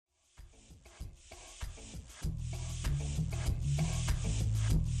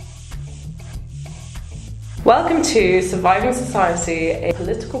Welcome to Surviving Society, a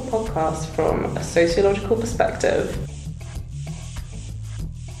political podcast from a sociological perspective.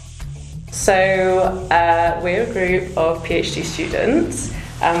 So, we're a group of PhD students,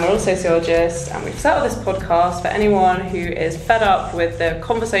 and we're all sociologists, and we've set up this podcast for anyone who is fed up with the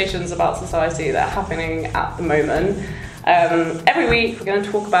conversations about society that are happening at the moment. Every week we're going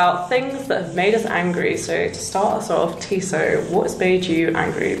to talk about things that have made us angry. So to start us off, Tiso, what has made you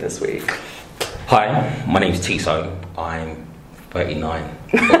angry this week? Hi, my name's Tiso. I'm 39.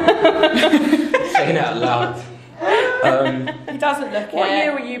 Saying it out loud. He doesn't look it. What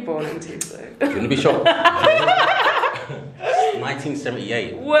year were you born in, Tiso? Do you want to be shocked?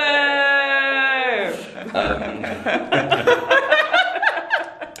 1978. Whoa!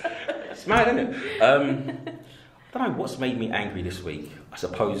 It's mad, isn't it? I don't know what's made me angry this week. I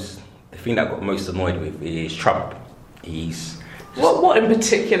suppose the thing that I got most annoyed with is Trump. What in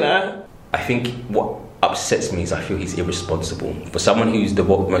particular? I think what upsets me is I feel he's irresponsible. For someone who's the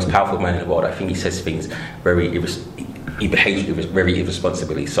most powerful man in the world, I think he says things he behaves very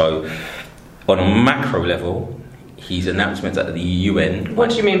irresponsibly. So, on a macro level, his announcements at the UN. What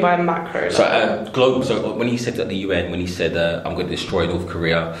do you mean by macro level? So, global. So, when he said at the UN, when he said, "I'm going to destroy North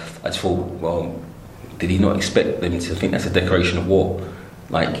Korea," I just thought, well, did he not expect them to think that's a declaration of war?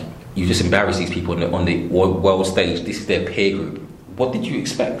 Like, you just embarrass these people on the world stage. This is their peer group. What did you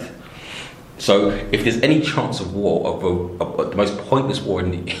expect? So, if there's any chance of war, of the most pointless war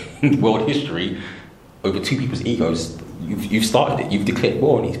in world history, over two people's egos, you've started it. You've declared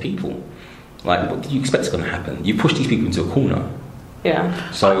war on these people. Like, what did you expect is going to happen? You push these people into a corner. Yeah.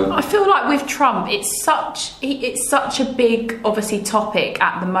 So I feel like with Trump, it's such a big, obviously, topic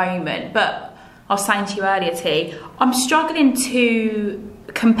at the moment. But I was saying to you earlier, T, I'm struggling to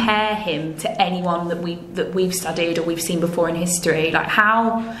compare him to anyone that we've studied or we've seen before in history. Like,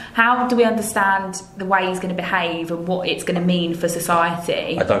 how do we understand the way he's going to behave and what it's going to mean for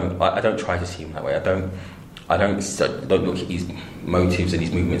society? I don't try to see him that way. I don't look at his motives and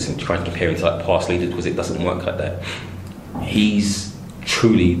his movements and try to compare him to like past leaders, because it doesn't work like that. He's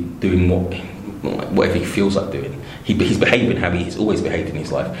truly doing whatever he feels like doing. He's behaving how he's always behaved in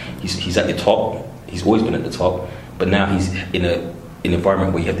his life. He's at the top. He's always been at the top, but now he's in an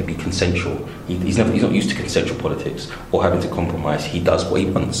environment where you have to be consensual. He's not used to consensual politics or having to compromise. He does what he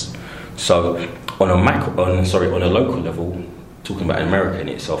wants. So on a local level, talking about America in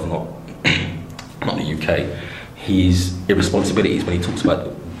itself, not the UK, his irresponsibilities when he talks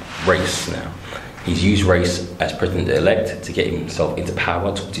about race now. He's used race as president-elect to get himself into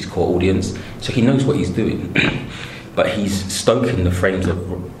power, talk to his core audience, so he knows what he's doing. But he's stoking the flames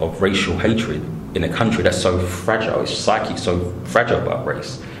of racial hatred in a country that's so fragile, its psyche so fragile about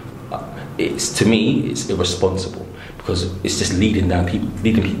race. To me, it's irresponsible, because it's just leading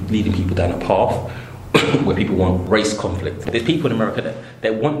people down a path where people want race conflict. There's people in America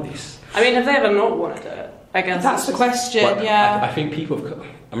that want this. I mean, have they ever not wanted it? I guess that's the question. But yeah. I think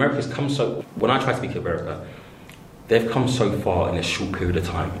America's come so. When I try to speak of America, they've come so far in a short period of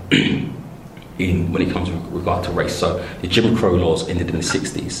time. When it comes with regard to race, so the Jim Crow laws ended in the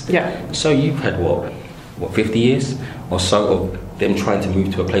 60s. Yeah. So you've had what 50 years or so of them trying to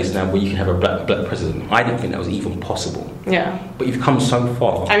move to a place now where you can have a black president. I didn't think that was even possible. Yeah. But you've come so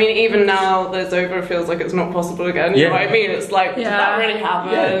far. I mean, even now that it's over, it feels like it's not possible again. You know what I mean? It's like, did that really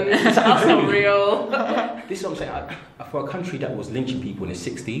happen? Yeah. That's not real. This is what I'm saying. For a country that was lynching people in the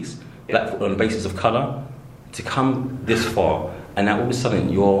 60s, black on the basis of colour, to come this far, and now all of a sudden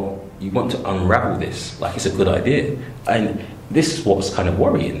you want to unravel this like it's a good idea, and this is what's kind of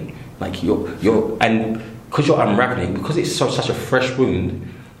worrying. Like and because you're unraveling, because it's such a fresh wound.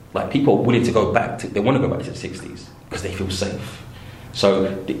 Like, people are willing to go back to. They want to go back to the 60s because they feel safe. So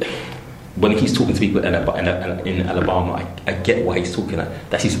when he's talking to people in Alabama, I get why he's talking.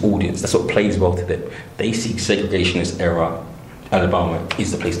 That's his audience. That's what plays well to them. They see segregationist era. Alabama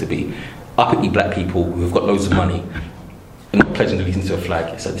is the place to be. Uppity black people who've got loads of money and not pledging allegiance to a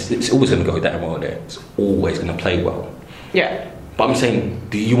flag. So it's always going to go down well there. It's always going to play well. Yeah. But I'm saying,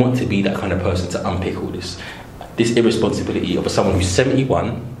 do you want to be that kind of person to unpick all this irresponsibility of someone who's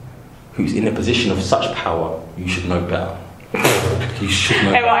 71, who's in a position of such power? You should know better. You should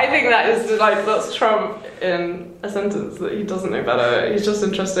know better. Well, I think that's Trump in a sentence, that he doesn't know better. He's just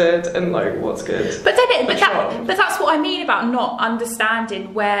interested in what's good. But that's what I mean about not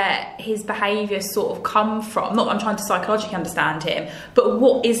understanding where his behaviours sort of come from. Not that I'm trying to psychologically understand him, but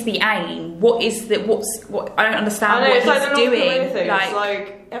what is the aim? What I don't understand what he's doing. It's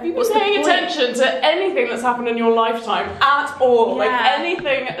like, have you been paying attention to anything that's happened in your lifetime at all? Yeah.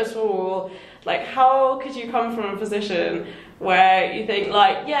 Anything at all? Like, how could you come from a position where you think,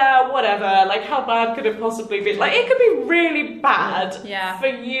 like, yeah, whatever, like, how bad could it possibly be? Like, it could be really bad for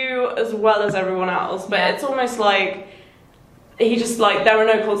you as well as everyone else, but it's almost like he just, like, there are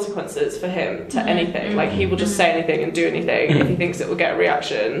no consequences for him to anything. Like, he will just say anything and do anything if he thinks it will get a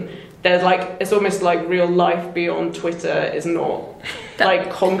reaction. There's, like, it's almost like real life beyond Twitter is not,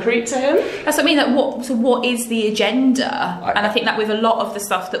 like, concrete to him. That's what I mean. Like, what is the agenda? And I think that with a lot of the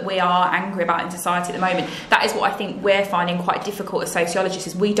stuff that we are angry about in society at the moment, that is what I think we're finding quite difficult as sociologists,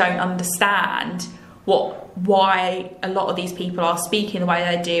 is we don't understand why a lot of these people are speaking the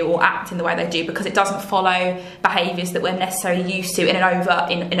way they do or acting the way they do, because it doesn't follow behaviours that we're necessarily used to in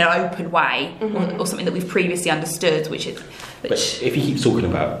an open way, or something that we've previously understood, But if he keeps talking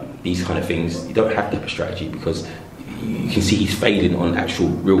about these kind of things, you don't have to have a strategy, because you can see he's failing on actual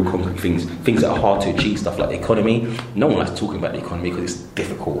real concrete things that are hard to achieve, stuff like the economy. No one likes talking about the economy because it's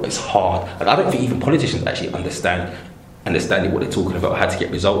difficult, it's hard, and I don't think even politicians actually understanding what they're talking about, how to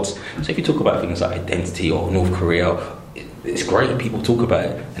get results. So if you talk about things like identity or North Korea, it's great, people talk about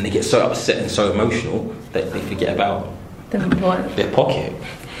it, and they get so upset and so emotional that they forget about their pocket.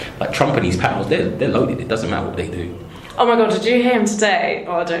 Like Trump and his pals, they're loaded, it doesn't matter what they do. Oh my god, did you hear him today?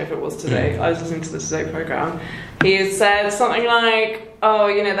 Oh, I don't know if it was today. I was listening to the Today programme. He said something like, oh,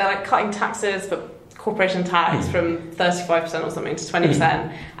 you know, they're like cutting taxes for corporation tax from 35% or something to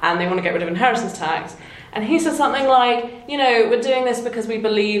 20%, and they want to get rid of inheritance tax. And he said something like, you know, we're doing this because we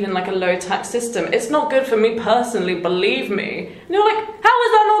believe in like a low tax system. It's not good for me personally, believe me. And you're like, how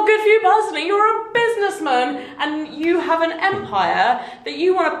is that not good for you personally? You're a businessman and you have an empire that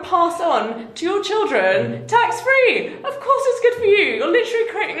you want to pass on to your children tax-free. Of course it's good for you. You're literally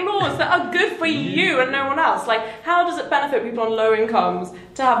creating laws that are good for you and no one else. Like, how does it benefit people on low incomes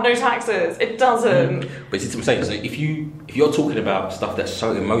to have no taxes? It doesn't. But it's what I'm saying. So if you're talking about stuff that's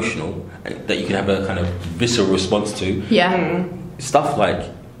so emotional that you can have a kind of visceral response to, stuff like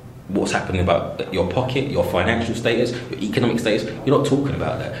what's happening about your pocket, your financial status, your economic status, you're not talking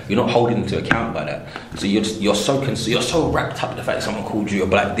about that. You're not holding into account by that. So you're so wrapped up in the fact that someone called you a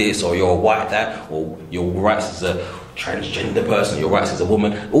black this, or you're a white that, or your rights as a transgender person, your rights as a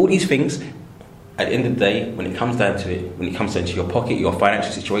woman. All these things, at the end of the day, when it comes down to it, when it comes down to your pocket, your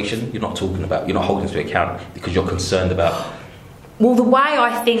financial situation, you're not talking about, you're not holding into account because you're concerned about. Well, the way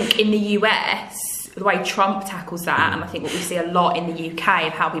I think in the US, the way Trump tackles that, and I think what we see a lot in the UK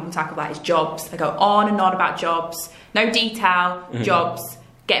of how people tackle that, is jobs. They go on and on about jobs, no detail, jobs,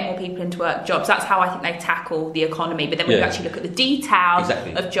 getting more people into work, jobs. That's how I think they tackle the economy. But then when you actually look at the details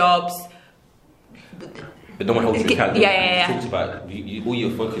of jobs, but no one holds you accountable. Talks about all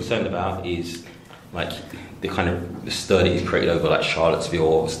you're concerned about is like the kind of the stir that he's created over like Charlottesville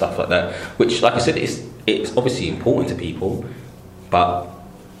or stuff like that. Which, like I said, it's obviously important to people, but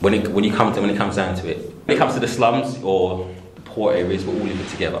when it comes down to it, when it comes to the slums or the poor areas, we're all living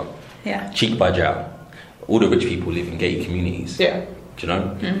together. Yeah. Cheek by jowl. All the rich people live in gated communities. Yeah. Do you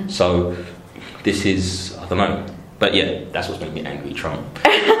know? So this is, I don't know. But yeah, that's what's made me angry, Trump.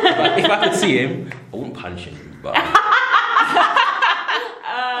 If I could see him, I wouldn't punch him. But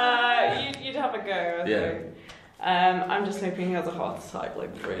you'd have a go, I think. I'm just hoping he has a heart attack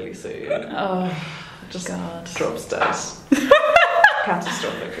like really soon. Oh, just God. Drops dead.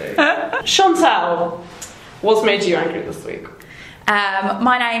 Catastrophically. Chantal, what's made you angry this week?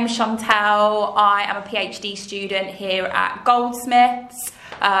 My name's Chantal. I am a PhD student here at Goldsmiths.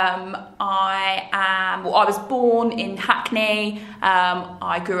 I was born in Hackney.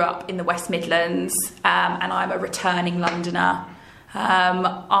 I grew up in the West Midlands, and I'm a returning Londoner.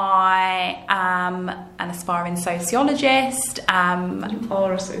 I am an aspiring sociologist. You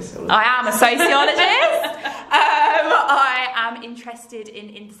are a sociologist. I am a sociologist. I am interested in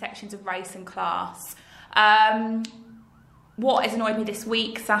intersections of race and class. What has annoyed me this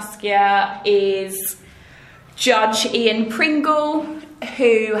week, Saskia, is Judge Ian Pringle,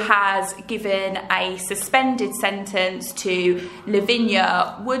 who has given a suspended sentence to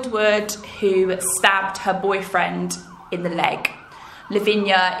Lavinia Woodward, who stabbed her boyfriend in the leg.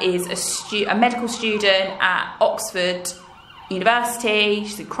 Lavinia is a medical student at Oxford University.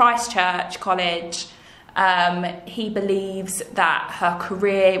 She's at Christchurch College. He believes that her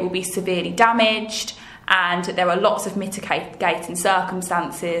career will be severely damaged, and there are lots of mitigating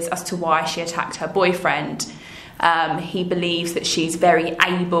circumstances as to why she attacked her boyfriend. He believes that she's very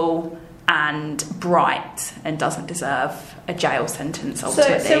able and bright and doesn't deserve a jail sentence,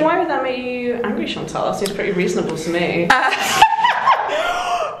 ultimately. So why would that make you angry, Chantal? That seems pretty reasonable to me.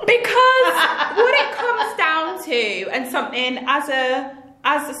 Because what it comes down to, and something as a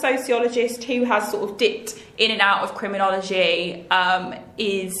sociologist who has sort of dipped in and out of criminology,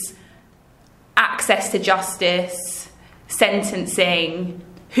 is access to justice, sentencing,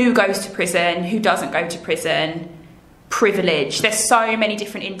 who goes to prison, who doesn't go to prison, privilege. There's so many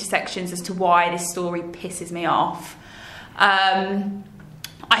different intersections as to why this story pisses me off.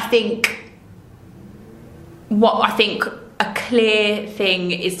 I think a clear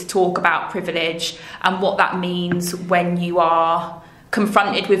thing is to talk about privilege and what that means when you are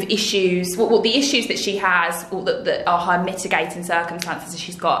confronted with issues, the issues that she has, that are her mitigating circumstances.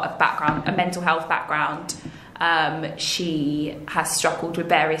 She's got a mental health background. She has struggled with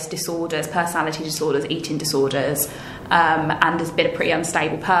various disorders, personality disorders, eating disorders, and has been a pretty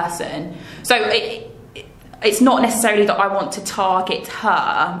unstable person. So it's not necessarily that I want to target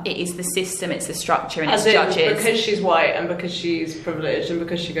her, it is the system, it's the structure, and it's judges. Because she's white and because she's privileged and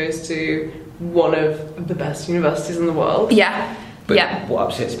because she goes to one of the best universities in the world. Yeah. But yeah. what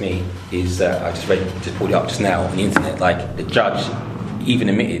upsets me is that I just pulled it up just now on the internet, like the judge even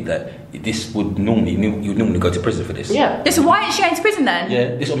admitted that this would normally, you'd normally go to prison for this. Yeah. So why isn't she going to prison then?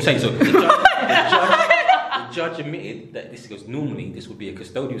 Yeah, this is what I'm saying. So the judge admitted that this goes, normally this would be a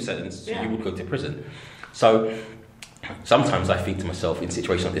custodial sentence, so you would go to prison. So sometimes I think to myself in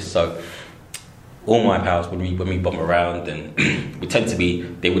situations like this, so all my pals, when we bum around, and we tend to be,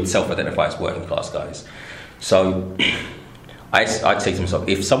 they would self-identify as working class guys. So I'd say to myself,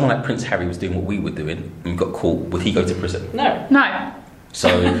 if someone like Prince Harry was doing what we were doing and got caught, would he go to prison? No. No.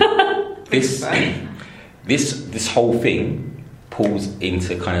 So this whole thing pulls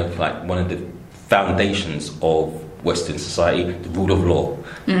into kind of like one of the foundations of Western society, the rule of law,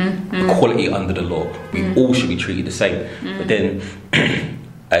 equality under the law. We all should be treated the same. But then,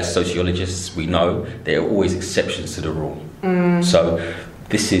 as sociologists, we know there are always exceptions to the rule. So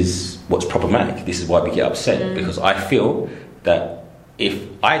this is what's problematic. This is why we get upset, because I feel that if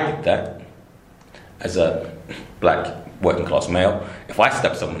I did that as a black working class male, if I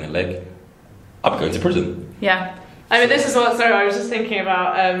stabbed someone in the leg, I'd be going to prison. Yeah. I mean, this is what, sorry, I was just thinking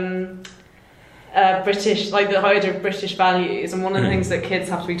about British, like the idea of British values, and one of the things that kids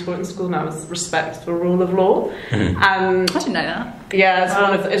have to be taught in school now is respect for the rule of law. And I didn't know that.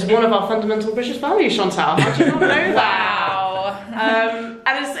 Yeah, it's one of our fundamental British values, Chantal. How do you not know that? Wow.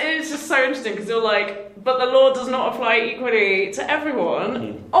 And it's just so interesting because you're like, but the law does not apply equally to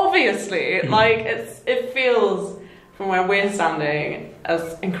everyone. Obviously, like it feels from where we're standing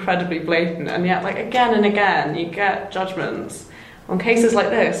as incredibly blatant, and yet like again and again you get judgments on cases like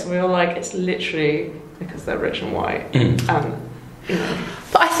this where you're like, it's literally because they're rich and white. And you know.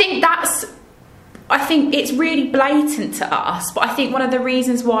 But I think it's really blatant to us, but I think one of the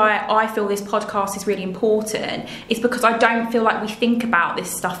reasons why I feel this podcast is really important is because I don't feel like we think about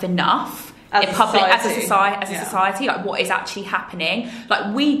this stuff enough in public, as a society, like what is actually happening.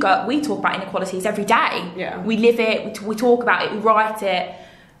 Like we talk about inequalities every day. Yeah. We live it, we talk about it, we write it,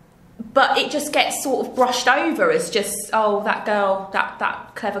 but it just gets sort of brushed over as just, oh, that girl,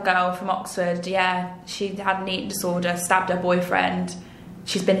 that clever girl from Oxford, yeah, she had an eating disorder, stabbed her boyfriend,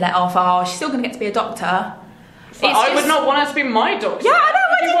 she's been let off, oh, she's still going to get to be a doctor. But I would not want her to be my doctor. Yeah, I know,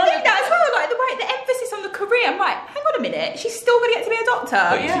 I didn't think that as well. Like the emphasis on the career. I'm like, hang on a minute, she's still going to get to be a doctor.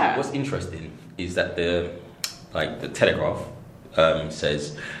 But see, what's interesting is that the Telegraph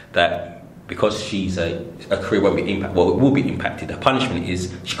says that because she's a career won't be impacted. Well, it will be impacted. Her punishment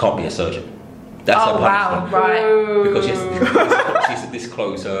is she can't be a surgeon. That's her punishment. Wow, right. Because she has to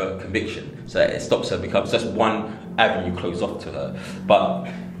disclose her conviction, so it stops her so that's one avenue closed off to her. But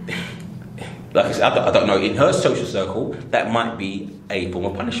like I said, I don't know. In her social circle, that might be a form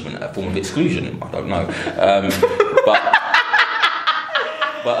of punishment, a form of exclusion. I don't know.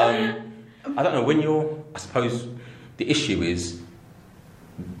 But I don't know. When I suppose the issue is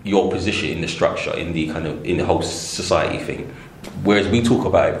your position in the structure, in the whole society thing. Whereas we talk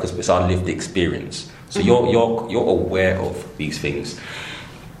about it because it's our lived experience. So you're aware of these things.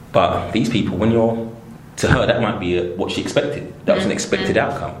 But these people, to her, that might be what she expected. That was an expected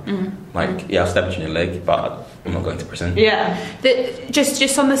outcome. Like, yeah, I stabbed you in the leg, but I'm not going to prison. Yeah.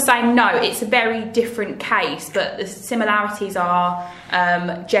 Just on the same note, it's a very different case, but the similarities are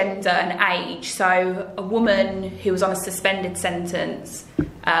gender and age. So a woman who was on a suspended sentence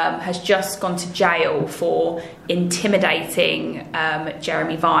has just gone to jail for intimidating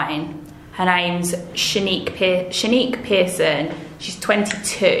Jeremy Vine. Her name's Shanique Pearson. She's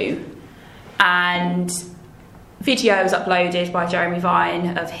 22. And video was uploaded by Jeremy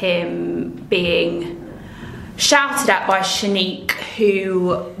Vine of him being shouted at by Shanique,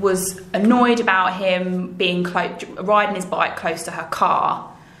 who was annoyed about him being riding his bike close to her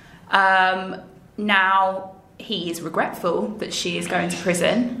car. Now he is regretful that she is going to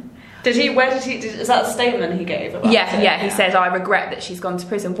prison. Is that a statement he gave about it? Yeah, he says, I regret that she's gone to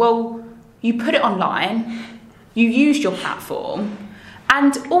prison. Well, you put it online, you used your platform.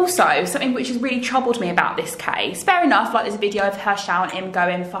 And also, something which has really troubled me about this case, fair enough, like there's a video of her shouting at him,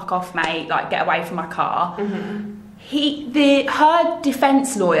 going, fuck off, mate, like, get away from my car. Her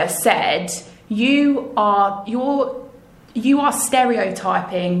defence lawyer said, you are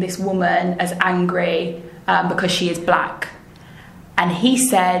stereotyping this woman as angry because she is black. And he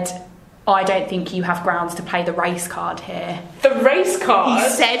said, I don't think you have grounds to play the race card here. The race card? He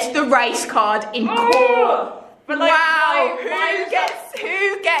said the race card in court. But like, wow, why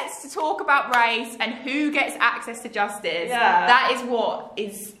who gets to talk about race and who gets access to justice? Yeah. That is what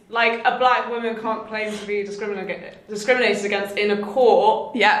is... Like, a black woman can't claim to be discriminated against in a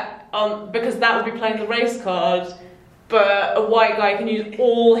court. Yeah. Because that would be playing the race card. But a white guy can use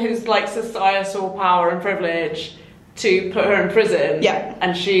all his, like, societal power and privilege to put her in prison. Yeah.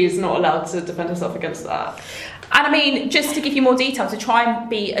 And she's not allowed to defend herself against that. And I mean, just to give you more details, to try and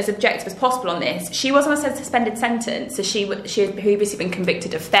be as objective as possible on this, she was on a suspended sentence, so she had previously been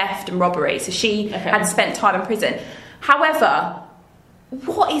convicted of theft and robbery, so she had spent time in prison. However,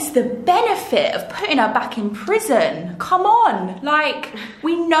 what is the benefit of putting her back in prison? Come on, like,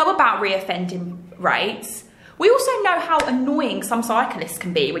 we know about reoffending rates. We also know how annoying some cyclists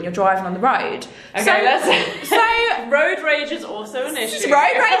can be when you're driving on the road. Okay, so road rage is also an issue.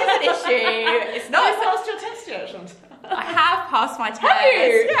 Road rage is an issue. It's not. Have you passed your test yet, Chantal? I have passed my test. Have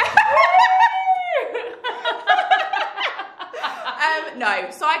you? No,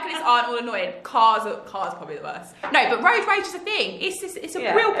 cyclists aren't all annoying. Cars probably the worst. No, but road rage is a thing. It's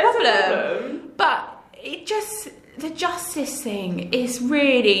a real problem. It's a problem. But it just, the justice thing is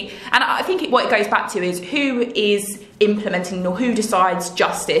really, and I think what it goes back to is who is implementing or who decides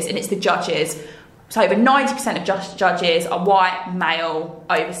justice, and it's the judges. So over 90% of judges are white, male,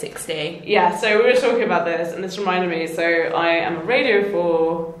 over 60. Yeah, so we were talking about this, and this reminded me, so I am a Radio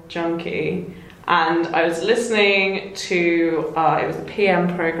 4 junkie, and I was listening to, it was a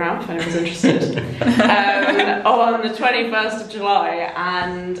PM programme, if anyone's interested, on the 21st of July,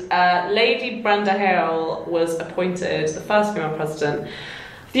 and Lady Brenda Hale was appointed the first female president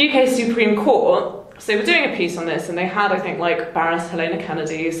of the UK Supreme Court. So they were doing a piece on this, and they had, I think, like, Baroness Helena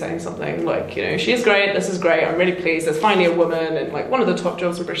Kennedy saying something like, you know, she's great, this is great, I'm really pleased, there's finally a woman in, like, one of the top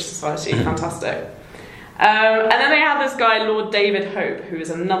jobs in British society, fantastic. And then they had this guy, Lord David Hope, who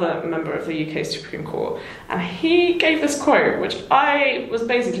is another member of the UK Supreme Court, and he gave this quote, which I was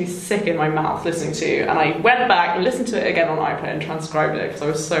basically sick in my mouth listening to, and I went back and listened to it again on iPlayer and transcribed it, because I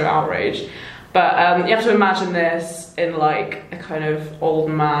was so outraged. But you have to imagine this in, like, a kind of old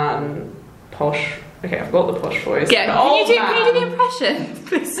man, posh... Okay, I've got the posh voice. Yeah, can you do the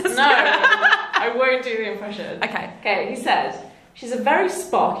impression? No, I won't do the impression. Okay, he said, she's a very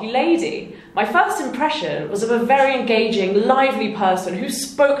sparky lady. My first impression was of a very engaging, lively person who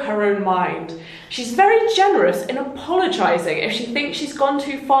spoke her own mind. She's very generous in apologising if she thinks she's gone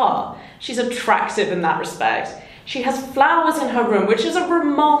too far. She's attractive in that respect. She has flowers in her room, which is a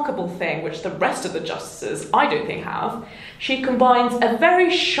remarkable thing, which the rest of the justices, I don't think, have. She combines a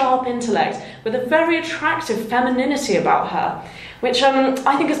very sharp intellect with a very attractive femininity about her, which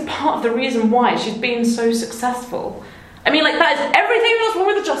I think is part of the reason why she's been so successful. I mean, like, that is everything that's wrong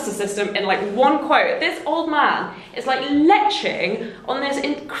with the justice system in, like, one quote. This old man is, like, leching on this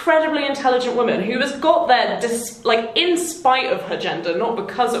incredibly intelligent woman who has got there, like, in spite of her gender, not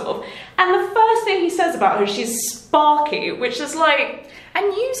because of. And the first thing he says about her, she's sparky, which is, like... And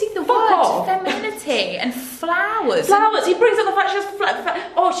using the word femininity and flowers. Flowers. He brings up the fact she has flowers.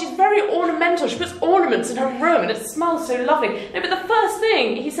 Oh, she's very ornamental. She puts ornaments in her room and it smells so lovely. No, but the first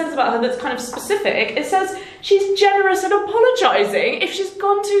thing he says about her that's kind of specific, it says she's generous in apologising if she's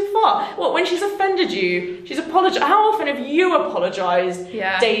gone too far. What, when she's offended you, she's apologised. How often have you apologised,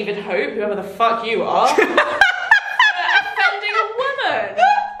 David Hope, whoever the fuck you are, for offending a woman?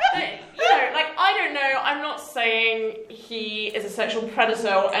 I don't know, I'm not saying he is a sexual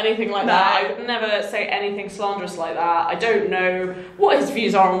predator or anything like that. I would never say anything slanderous like that. I don't know what his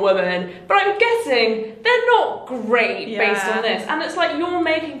views are on women, but I'm guessing they're not great based on this. And it's like you're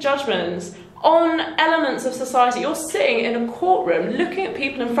making judgments on elements of society. You're sitting in a courtroom looking at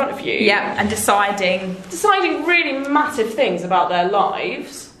people in front of you. Yeah, and deciding really massive things about their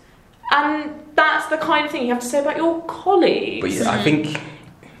lives. And that's the kind of thing you have to say about your colleagues. But yeah,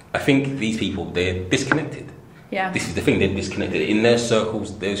 I think these people, they're disconnected. Yeah. This is the thing, they're disconnected. In their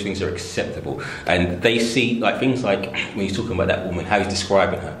circles, those things are acceptable. And they see, like, things like, when he's talking about that woman, how he's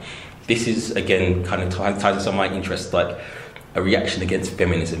describing her, this is, again, kind of ties to some of my interests, like a reaction against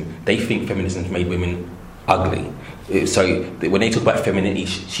feminism. They think feminism's made women ugly. So when they talk about femininity,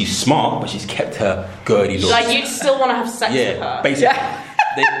 she's smart, but she's kept her girly looks. Like, you'd still want to have sex with her. Basically.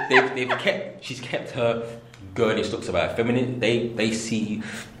 she's kept her girlish looks about feminine. They see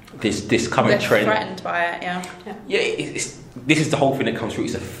this current trend. They're threatened by it, yeah. This is the whole thing that comes through.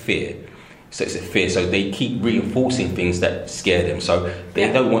 It's a fear. So it's a fear. So they keep reinforcing things that scare them. So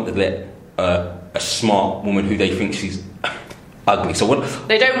they don't want to let a smart woman who they think she's ugly. So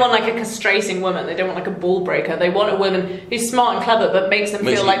they don't want like a castrating woman. They don't want like a ball breaker. They want a woman who's smart and clever, but makes them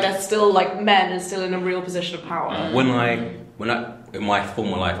feel like they're still like men and still in a real position of power. When I in my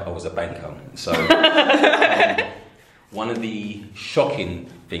former life, I was a banker. So one of the shocking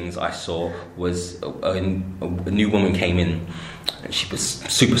things I saw was a new woman came in, and she was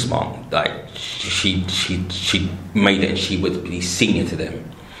super smart. Like she made it, and she would be senior to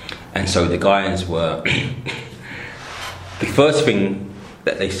them. And so the guys were. The first thing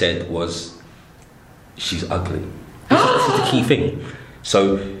that they said was, "She's ugly." This is the key thing.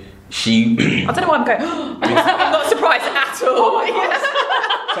 So she. I don't know why I'm going. I'm not surprised at all.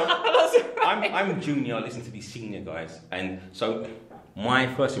 So I'm junior. I listen to these senior guys, and so my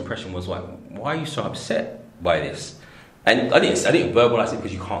first impression was like, "Why are you so upset by this?" And I didn't verbalize it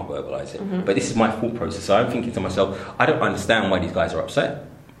because you can't verbalize it. But this is my thought process. So I'm thinking to myself, I don't understand why these guys are upset.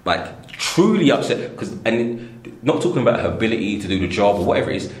 Like truly upset, and not talking about her ability to do the job or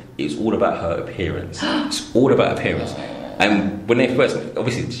whatever it is. It's all about her appearance. It's all about appearance. And when they first,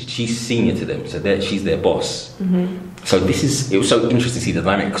 obviously she's senior to them, so she's their boss. So it was so interesting to see the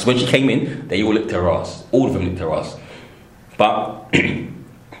dynamic, because when she came in, they all licked her ass. All of them licked her ass. But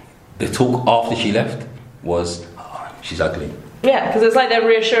the talk after she left was, oh, she's ugly. Yeah, because it's like they're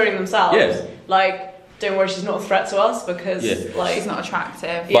reassuring themselves. Yeah. Like, don't worry, she's not a threat to us because like she's not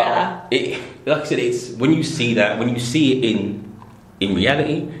attractive. But like I said, it's when you see it in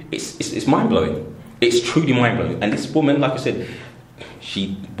reality, it's mind blowing. It's truly mind blowing. And this woman, like I said,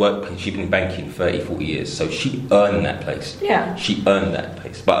 she's been in banking 30, 40 years, so she earned that place. Yeah. She earned that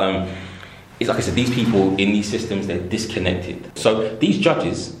place. But it's like I said, these people in these systems, they're disconnected. So these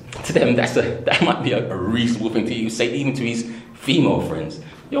judges, to them, that might be a reasonable thing to say, even to his female friends.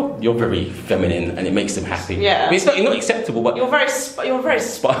 You're very feminine, and it makes them happy. Yeah. I mean, it's not acceptable, but you're very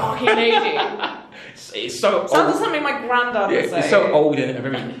sparky lady. It's so Sounds old. something my granddad would say. It's so old and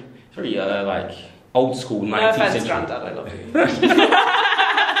very like old school 19th century. Granddad, I love you.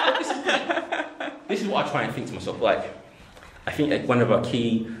 This is what I try and think to myself. Like, I think like one of our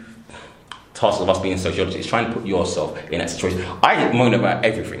key tasks of us being sociologists is trying to put yourself in that situation. I moan about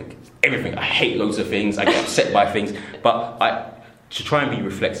everything. I hate loads of things. I get upset by things, but to try and be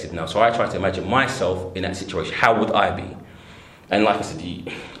reflexive now. So I try to imagine myself in that situation. How would I be? And like I said,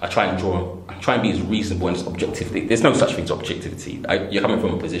 I try and be as reasonable and as objective. There's no such thing as objectivity. You're coming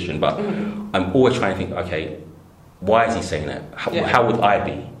from a position, but I'm always trying to think, okay, why is he saying that? How would I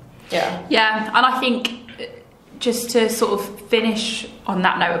be? Yeah, and I think just to sort of finish on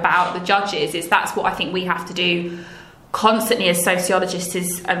that note about the judges, that's what I think we have to do constantly as sociologists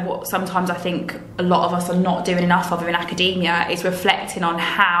and what sometimes I think a lot of us are not doing enough of in academia is reflecting on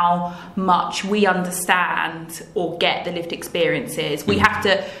how much we understand or get the lived experiences. We have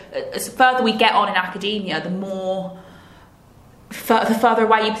to, as further we get on in academia, the further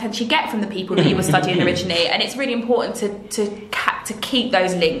away you potentially get from the people that you were studying originally, and it's really important to keep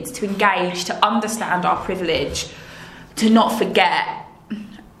those links, to engage, to understand our privilege, to not forget.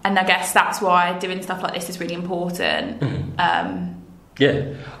 And I guess that's why doing stuff like this is really important.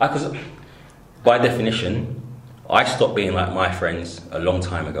 Because by definition, I stopped being like my friends a long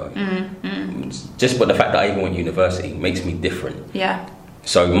time ago. Just by the fact that I even went to university makes me different. Yeah.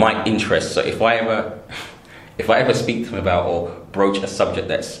 So my interests. So if I ever speak to them about or broach a subject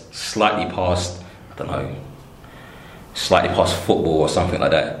that's slightly past, I don't know, slightly past football or something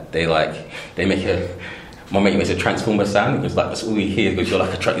like that, they make my mate makes a transformer sound because like that's all you hear because you're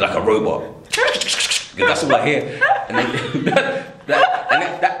like a robot. That's all I hear, and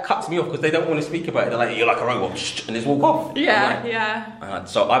that cuts me off because they don't want to speak about it. They're like, you're like a robot, and just walk off.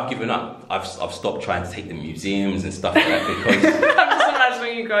 So I've given up. I've stopped trying to take them to museums and stuff like that because I'm just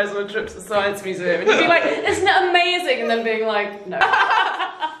imagining you guys on a trip to the Science Museum and you'd be like, isn't it amazing? And then being like, no.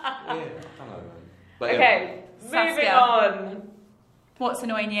 I don't know. But okay, moving on. What's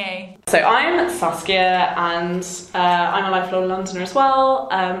annoying you? So I'm Saskia, and I'm a lifelong Londoner as well,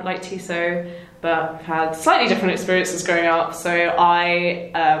 like Tiso, but I've had slightly different experiences growing up. So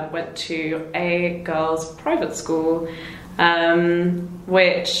I went to a girls' private school,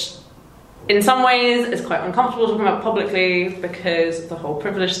 which in some ways is quite uncomfortable talking about publicly because of the whole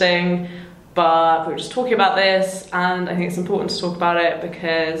privilege thing, but we were just talking about this, and I think it's important to talk about it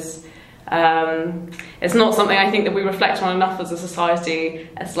because it's not something I think that we reflect on enough as a society.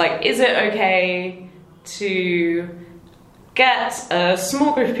 It's like, is it okay to get a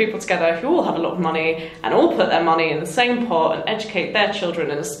small group of people together who all have a lot of money and all put their money in the same pot and educate their children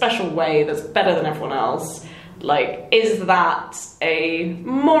in a special way that's better than everyone else. Like, is that a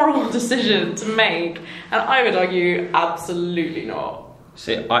moral decision to make? And I would argue, absolutely not.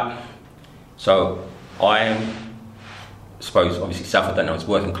 See, I suppose, obviously, South, I don't know, it's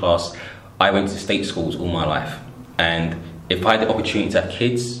working class. I went to state schools all my life. And if I had the opportunity to have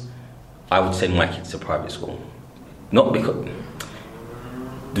kids, I would send my kids to private school. Not because...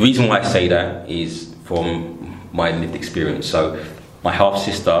 The reason why I say that is from my lived experience. So, my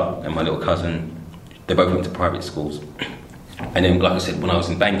half-sister and my little cousin, they both went to private schools. And then, like I said, when I was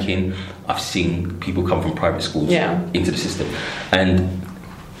in banking, I've seen people come from private schools into the system. And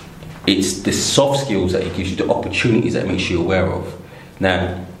it's the soft skills that it gives you, the opportunities that it makes you aware of.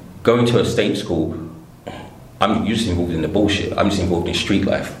 Now, going to a state school, you're just involved in the bullshit. I'm just involved in street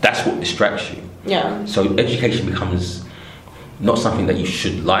life. That's what distracts you. Yeah. So education becomes not something that you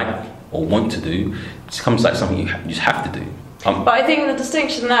should like or want to do. It becomes like something you just have to do. But I think the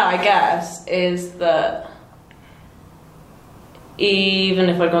distinction there, I guess, is that even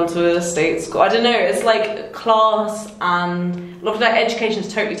if I'd gone to a state school, I don't know, it's like class and... Look, like education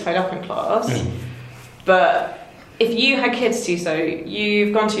is totally tied up in class. But if you had kids too, so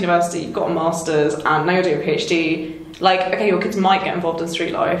you've gone to university, you've got a master's, and now you're doing a PhD, like, okay, your kids might get involved in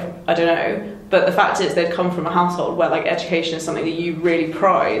street life, I don't know, but the fact is they'd come from a household where, like, education is something that you really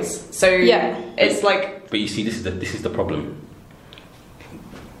prize. So it's like... But you see, this is the problem.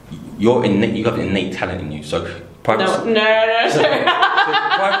 You have innate talent in you, so private school... No. So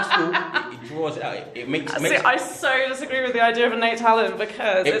private school, it draws it out. It makes... I so disagree with the idea of innate talent,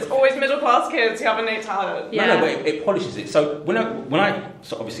 because it's always middle class kids who have innate talent. No, but it polishes it. So one of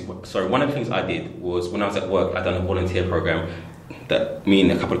the things I did was when I was at work, I'd done a volunteer program that me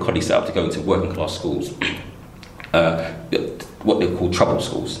and a couple of colleagues set up to go into working class schools, what they call trouble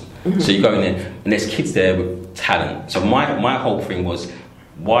schools. Mm-hmm. So you go in there and there's kids there with talent. So my whole thing was,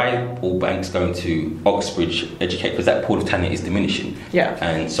 why all banks going to Oxbridge educate? Because that pool of talent is diminishing. Yeah.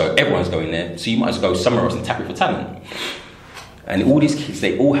 And so everyone's going there. So you might as well go somewhere else and tap it for talent. And all these kids,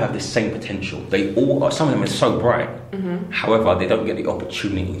 they all have the same potential. Some of them are so bright. Mm-hmm. However, they don't get the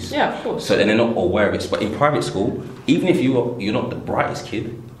opportunities. Yeah, of course. So then they're not aware of it. But in private school, even if you're not the brightest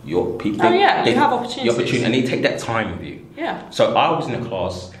kid, your people... you have opportunities. And they take that time with you. Yeah. So I was in a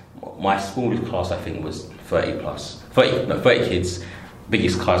class, my smallest class I think was 30 kids.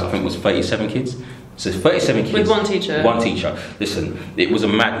 Biggest class I think was 37 kids. So 37 kids. With one teacher? One teacher. Listen, it was a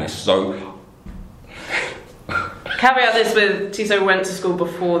madness. So... Caveat this with, Tiso went to school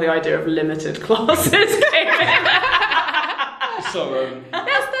before the idea of limited classes came in. So,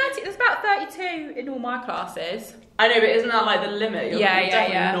 there's about 32 in all my classes. I know, but isn't that like the limit? You're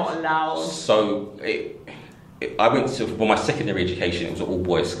definitely not allowed. So, I went to, for my secondary education, it was an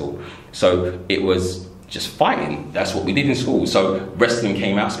all-boys school. So, it was just fighting. That's what we did in school. So, wrestling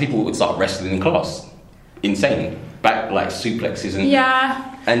came out, so people would start wrestling in class. Insane. Back, like, suplexes and...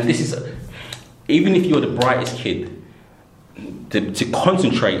 Yeah. And this is... Even if you're the brightest kid, to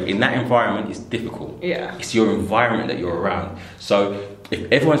concentrate in that environment is difficult. Yeah. It's your environment that you're around. So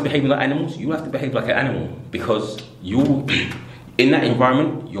if everyone's behaving like animals, you have to behave like an animal because in that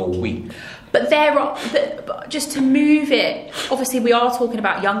environment, you're weak. But just to move it, obviously we are talking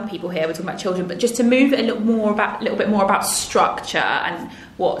about young people here, we're talking about children, but just to move it a little bit more about structure and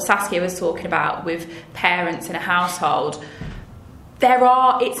what Saskia was talking about with parents in a household.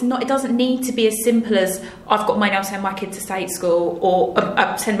 It doesn't need to be as simple as I've got money, I'll send my kid to state school, or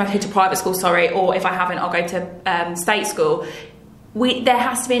send my kid to private school, or if I haven't, I'll go to state school. There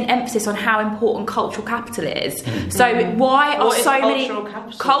has to be an emphasis on how important cultural capital is. Mm-hmm. So why are so many...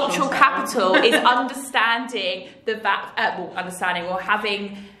 Cultural capital is understanding understanding or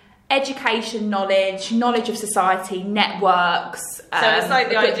having education knowledge of society, networks. So it's like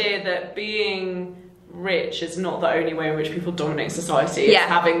the idea that being... rich is not the only way in which people dominate society. It's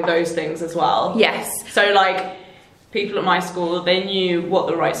having those things as well. Yes. So like people at my school, they knew what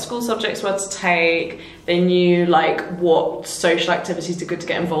the right school subjects were to take, they knew like what social activities are good to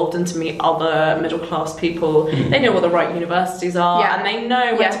get involved in to meet other middle class people, they know what the right universities are, and they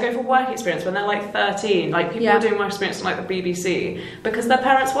know where to go for work experience when they're like 13. Like people are doing work experience on like the BBC because their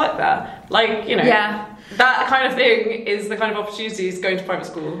parents work there. Like, you know, that kind of thing is the kind of opportunities going to private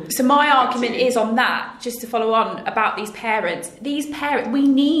school. So my argument is on that, just to follow on about these parents. We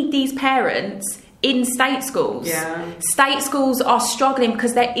need these parents in state schools. Yeah. State schools are struggling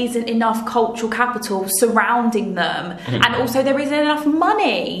because there isn't enough cultural capital surrounding them, and also there isn't enough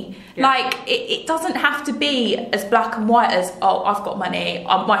money. Yeah. Like it doesn't have to be as black and white as, oh, I've got money,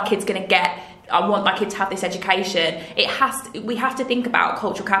 my kid's going to get I want my kid to have this education. We have to think about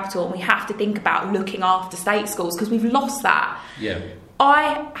cultural capital, and we have to think about looking after state schools, because we've lost that. Yeah.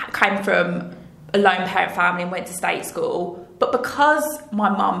 I came from a lone parent family and went to state school, but because my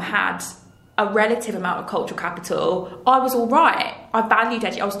mum had a relative amount of cultural capital, I was all right. I valued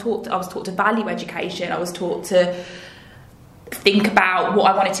education. I was taught to value education. I was taught to think about what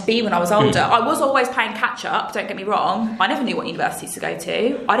I wanted to be when I was older. I was always playing catch up, don't get me wrong. I never knew what universities to go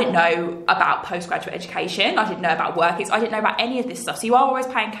to. I didn't know about postgraduate education. I didn't know about work. I didn't know about any of this stuff. So you are always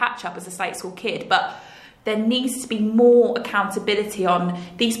playing catch up as a state school kid, but there needs to be more accountability on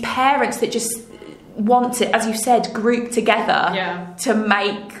these parents that just want to, as you said, group together to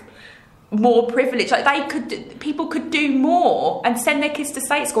make more privilege. Like people could do more and send their kids to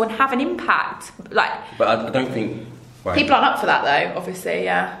state school and have an impact. Like, but I don't think people aren't up for that though. Obviously,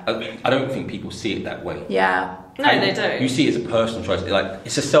 yeah. I don't think people see it that way. Yeah. No, they don't. You see it as a personal choice. Like,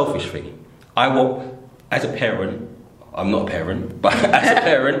 it's a selfish thing. I want, as a parent, I'm not a parent, but as a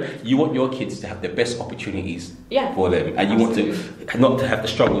parent, you want your kids to have the best opportunities for them, and you want to not to have the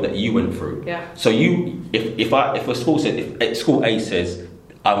struggle that you went through. Yeah. So if a school said, if school A says,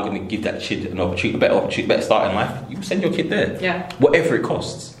 I'm going to give that kid an opportunity, a better start in life, you send your kid there. Yeah. Whatever it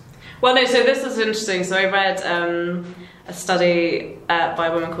costs. Well, no. So this is interesting. So I read a study by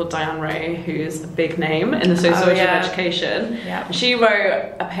a woman called Diane Ray, who's a big name in the sociology of education. Yeah. She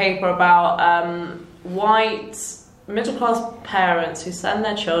wrote a paper about white middle-class parents who send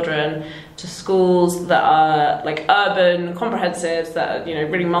their children to schools that are like urban, comprehensive, that are, you know,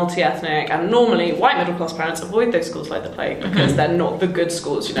 really multi-ethnic, and normally white middle-class parents avoid those schools like the plague because they're not the good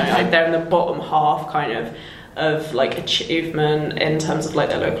schools, you know, like they're in the bottom half kind of like achievement in terms of like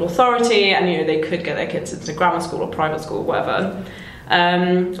their local authority, and you know, they could get their kids into grammar school or private school or whatever,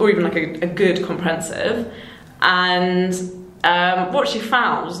 or even like a good comprehensive. And what she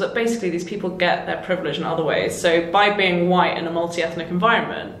found was that basically these people get their privilege in other ways. So by being white in a multi-ethnic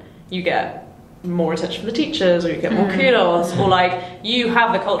environment, you get more attention from the teachers, or you get more kudos, or like you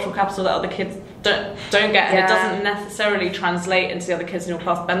have the cultural capital that other kids don't get, and it doesn't necessarily translate into the other kids in your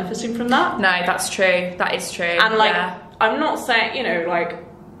class benefiting from that. No, that's true. That is true. And like, I'm not saying, you know, like,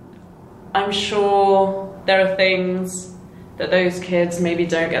 I'm sure there are things that those kids maybe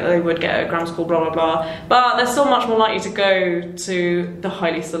don't get that they would get at grammar school, blah, blah, blah. But they're still much more likely to go to the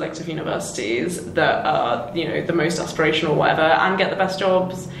highly selective universities that are, you know, the most aspirational, whatever, and get the best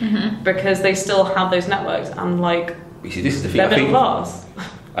jobs because they still have those networks. And like, You see, this is the thing. they're middle class.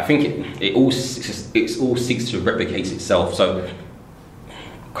 I think it all seeks to replicate itself. So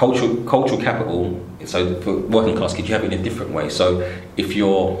cultural capital. So for working class kids, you have it in a different way. So if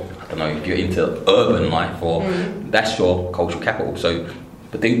you're, I don't know, if you're into urban life, or that's your cultural capital. So,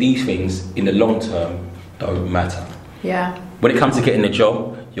 but these things in the long term don't matter. Yeah. When it comes to getting a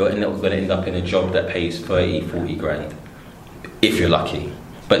job, you're going to end up in a job that pays 30, 40 grand, if you're lucky.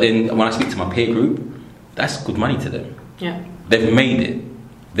 But then when I speak to my peer group, that's good money to them. Yeah. They've made it.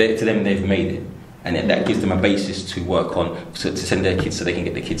 To them, they've made it. And that gives them a basis to work on, to send their kids so they can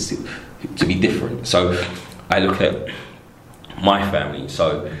get their kids to be different. So I look at my family.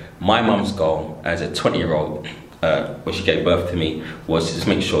 So my mum's goal as a 20-year-old, when she gave birth to me, was to just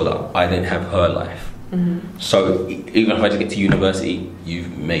make sure that I didn't have her life. Mm-hmm. So even if I just get to university,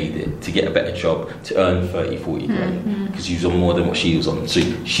 you've made it. To get a better job, to earn 30, 40 grand, because you was on more than what she was on. So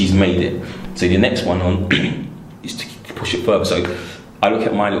she's made it. So the next one on is to push it further. So I look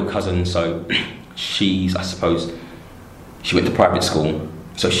at my little cousin. So she's, I suppose, she went to private school,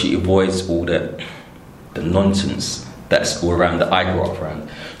 so she avoids all the nonsense that's all around that I grew up around.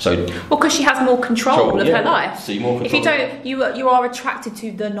 So, well, because she has more control of her life. So you're more control. If you don't, you are attracted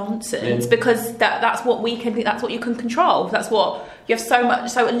to the nonsense because that's what we can. That's what you can control. That's what you have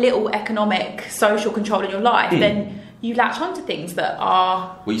so little economic, social control in your life. Then you latch onto things that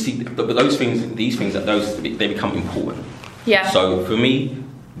are. Well, you see, but those things, these things, they become important. Yeah. So for me,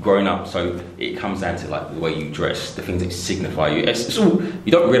 growing up, so it comes down to like the way you dress, the things that signify you. It's all,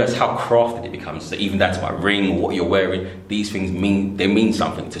 you don't realise how crafted it becomes. So even down to my ring or what you're wearing, these things mean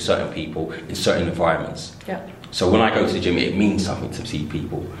something to certain people in certain environments. Yeah. So when I go to the gym, it means something to see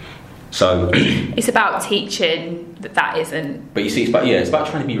people. So it's about teaching that isn't. But you see, it's about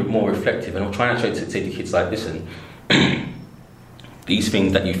trying to be more reflective, and I'm trying to say to kids like, listen, these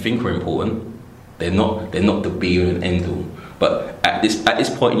things that you think are important, they're not the be all and end all. But at this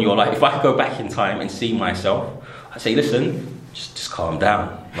point in your life, if I could go back in time and see myself, I'd say, listen, just calm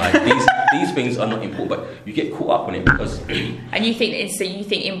down. Like these things are not important, but you get caught up on it because. And you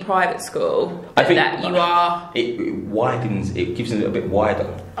think in private school I think that you are. It widens. It gives it a bit wider.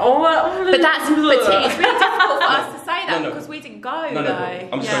 But it's really difficult for us to say that because we didn't go. No.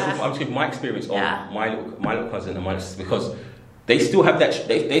 I'm just giving my experience of my little cousin and my sister because they still have that.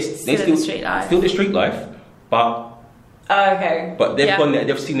 They still the street life, but. Okay. But they've gone there.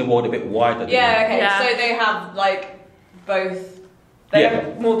 They've seen the world a bit wider. Yeah. Okay. Yeah. So they have like both. They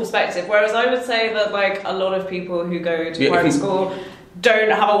have more perspective. Whereas I would say that like a lot of people who go to private school don't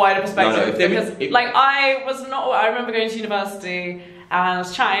have a wider perspective I remember going to university and I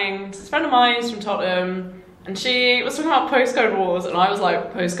was chatting to this friend of mine who's from Tottenham, and she was talking about postcode wars, and I was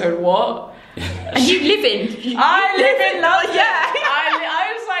like, postcode what? And you live in? I live in London. Yeah.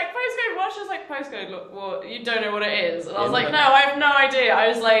 I was like, postcode what? She was like, postcode, look, well, you don't know what it is. And I was like, no, I have no idea. I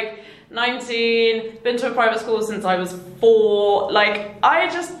was like 19, been to a private school since I was 4. Like, I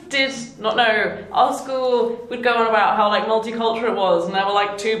just did not know. Our school would go on about how like multicultural it was, and there were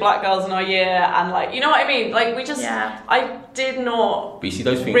like 2 black girls in our year, and like, you know what I mean? Like, we just, I did not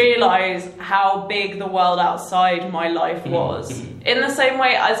realise how big the world outside my life was. In the same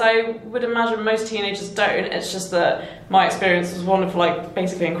way as I would imagine most teenagers don't. It's just that my experience was one of like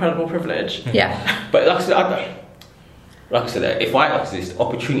basically incredible privilege. Yeah. But like I said, if I have this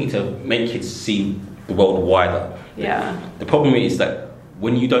opportunity to make kids see the world wider, the problem is that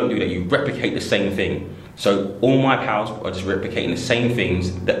when you don't do that, you replicate the same thing. So all my pals are just replicating the same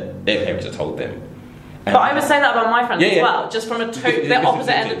things that their parents have told them. But I would say that about my friends as well, just from the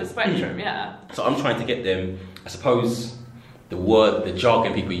opposite end of the spectrum, So I'm trying to get them, I suppose, the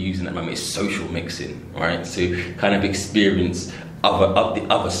jargon people use in that moment is social mixing, right? To kind of experience the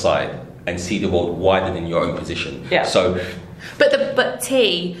other side and see the world wider than your own position. Yeah. So, but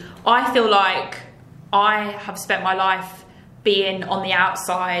T, I feel like I have spent my life being on the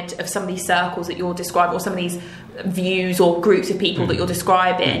outside of some of these circles that you're describing, or some of these views or groups of people that you're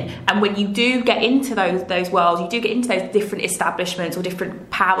describing. And when you do get into those worlds, you do get into those different establishments or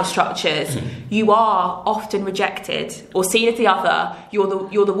different power structures, you are often rejected or seen as the other. You're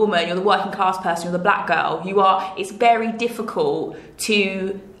the woman, you're the working class person, you're the black girl. It's very difficult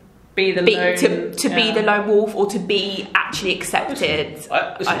to be the lone wolf, or to be actually accepted.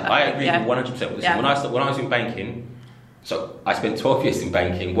 I agree with 100% with this. When I was in banking, so I spent 12 years in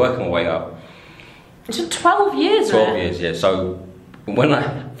banking, working my way up. So 12 years, 12 years, yeah. So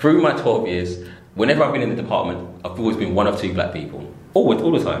through my 12 years, whenever I've been in the department, I've always been one of 2 black people, all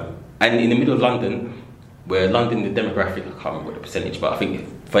the time. And in the middle of London, where London, the demographic, I can't remember what the percentage, but I think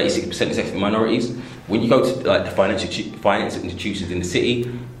 36% is ethnic minorities. When you go to like the finance institutions in the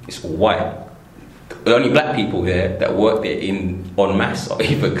city, it's all white. The only black people there that work there en masse are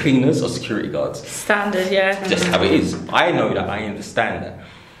either cleaners or security guards. Standard, yeah. Just how it is. I know that, I understand that.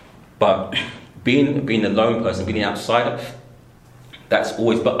 But being a lone person, being an outsider, that's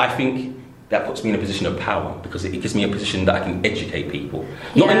always, but I think that puts me in a position of power, because it gives me a position that I can educate people.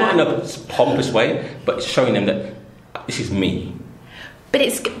 Not in a pompous way, but it's showing them that this is me. But I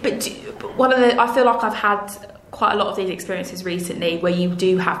feel like I've had quite a lot of these experiences recently where you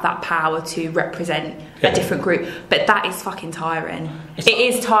do have that power to represent a different group, but that is fucking tiring. It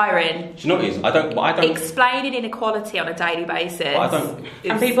is tiring. Do you know what it is? I don't explaining inequality on a daily basis.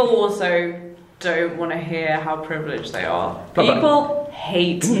 And people also don't want to hear how privileged they are. People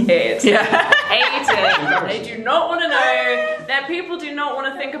hate it. Hate it. They do not want to know. That people do not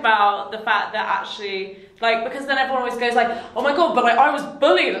want to think about the fact that actually, like, because then everyone always goes like, oh my god, but like, I was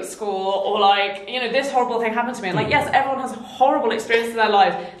bullied at school, or like, you know, this horrible thing happened to me. And like, yes, everyone has a horrible experience in their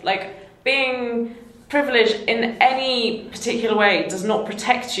lives. Like, being privileged in any particular way does not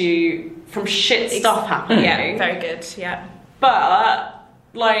protect you from shit stuff happening. Yeah, very good. Yeah. But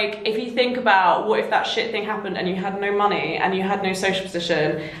like, if you think about what if that shit thing happened and you had no money and you had no social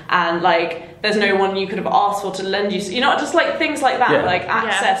position, and like there's no one you could have asked for to lend you, you know, just like things like that, like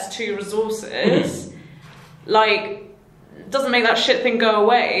access to resources, like, doesn't make that shit thing go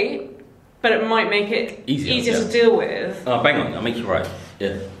away, but it might make it easier to deal with. Oh, bang on, I make you right.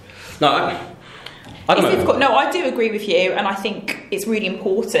 Yeah. No, I don't know. Difficult. No, I do agree with you, and I think it's really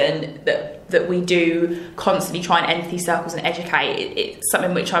important that we do constantly try and enter these circles and educate. It's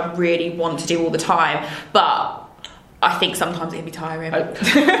something which I really want to do all the time, but I think sometimes it can be tiring.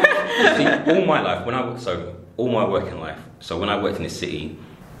 See, all my life, all my working life, so when I worked in the city,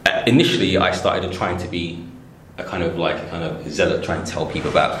 initially I started trying to be a kind of zealot, trying to tell people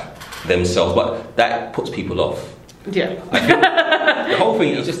about themselves, but that puts people off. Yeah. I think the whole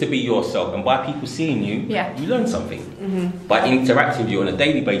thing is just to be yourself, and by people seeing you, you learn something. Mm-hmm. By interacting with you on a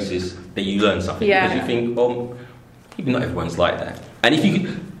daily basis, then you learn something. Yeah. Because you think, maybe not everyone's like that. And if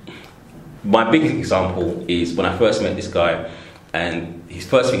you my biggest example is when I first met this guy, and his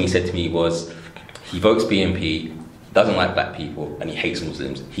first thing he said to me was, he votes BNP, doesn't like black people, and he hates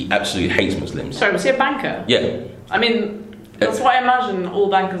Muslims. He absolutely hates Muslims. Sorry, was he a banker? Yeah. I mean, that's what I imagine all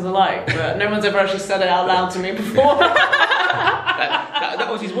bankers are like, but no one's ever actually said it out loud to me before. that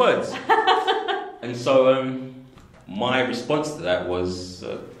was his words. And so my response to that was,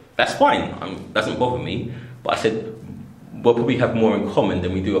 that's fine, doesn't bother me. But I said, we'll probably have more in common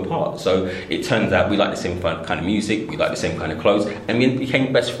than we do apart. So it turns out we like the same kind of music, we like the same kind of clothes, and we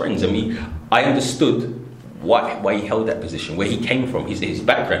became best friends. And I understood why he held that position, where he came from, his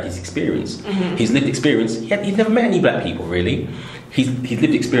background, his experience, his lived experience. He'd never met any black people, really. His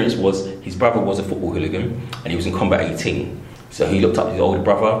lived experience was, his brother was a football hooligan, and he was in combat 18. So he looked up to his older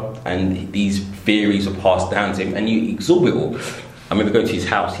brother, and these theories were passed down to him, and you absorb it all. I remember going to his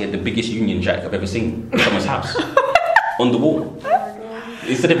house. He had the biggest Union Jack I've ever seen in someone's house. On the wall.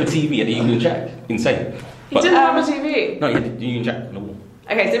 Instead of a TV, he had a Union Jack. Insane. He didn't have a TV? No, he had the Union Jack on the wall.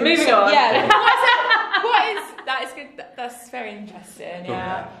 Okay, so moving on. Yeah. That is good. That's very interesting.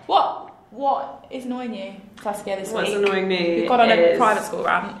 Yeah. What is annoying you, Saskia, this week? What's annoying me? You've gone on a private school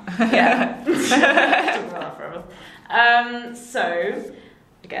rant. Yeah. Talk about that forever. So,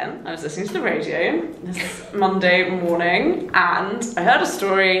 again, I was listening to the radio this Monday morning, and I heard a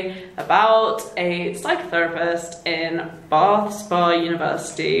story about a psychotherapist in Bath Spa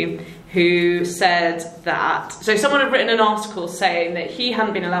University who said that, so someone had written an article saying that he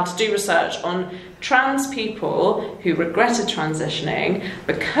hadn't been allowed to do research on trans people who regretted transitioning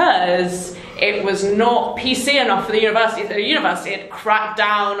because it was not PC enough for the university. The university had cracked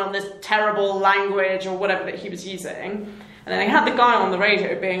down on this terrible language or whatever that he was using. And then they had the guy on the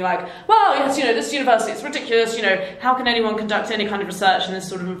radio being like, well, yes, this university, it's ridiculous, how can anyone conduct any kind of research in this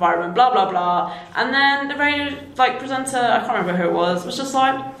sort of environment, blah, blah, blah. And then the radio, presenter, I can't remember who it was just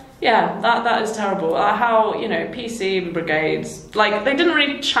like, yeah, that is terrible. How, PC brigades, they didn't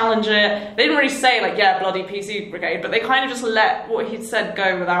really challenge it. They didn't really say, yeah, bloody PC brigade, but they kind of just let what he'd said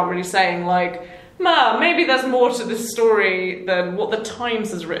go without really saying, maybe there's more to this story than what the Times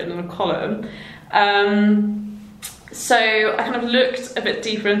has written in a column. So I kind of looked a bit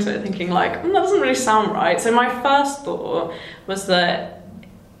deeper into it, thinking, that doesn't really sound right. So my first thought was that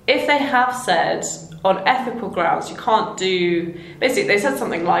if they have said, on ethical grounds, you can't do... Basically, they said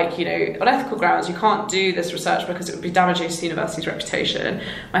something like, on ethical grounds, you can't do this research because it would be damaging to the university's reputation.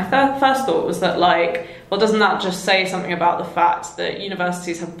 My first thought was that, doesn't that just say something about the fact that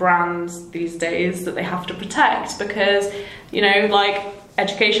universities have brands these days that they have to protect? Because,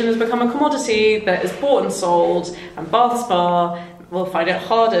 education has become a commodity that is bought and sold, and Bath Spa will find it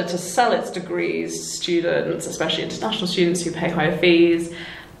harder to sell its degrees to students, especially international students who pay higher fees,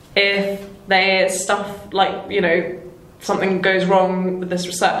 if something goes wrong with this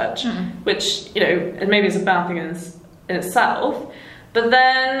research, which, and maybe it's a bad thing in itself. But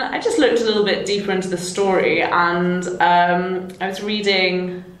then I just looked a little bit deeper into the story, and I was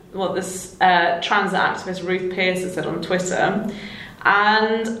reading what this trans activist Ruth Pierce has said on Twitter,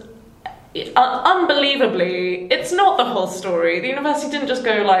 and unbelievably, it's not the whole story. The university didn't just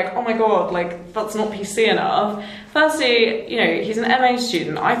go oh my god, that's not PC enough. Firstly, he's an MA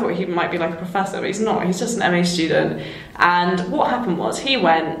student. I thought he might be a professor, but he's not. He's just an MA student. And what happened was he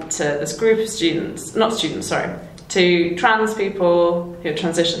went to this group of to trans people who had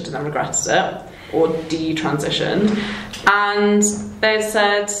transitioned and then regretted it, or detransitioned, and they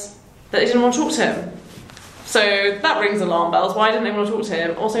said that they didn't want to talk to him. So that rings alarm bells. Why didn't they want to talk to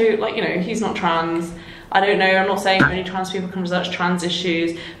him? Also, he's not trans. I don't know, I'm not saying only trans people can research trans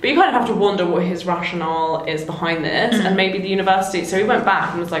issues, but you kind of have to wonder what his rationale is behind this, and maybe the university... So he went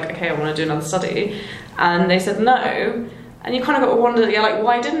back and was like, okay, I want to do another study. And they said no. And you kind of got to wonder,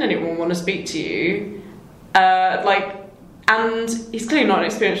 why didn't anyone want to speak to you? And he's clearly not an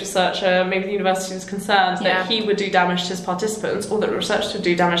experienced researcher. Maybe the university was concerned that he would do damage to his participants, or that research would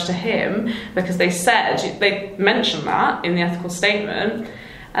do damage to him, because they mentioned that in the ethical statement.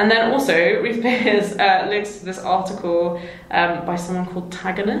 And then also, Ruth Pierce links to this article by someone called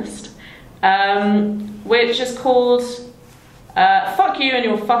Tagonist, which is called Fuck You and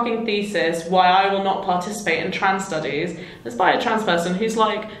Your Fucking Thesis, Why I Will Not Participate in Trans Studies. It's by a trans person who's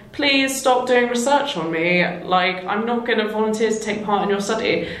please stop doing research on me. I'm not going to volunteer to take part in your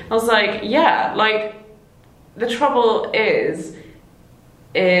study. I was the trouble is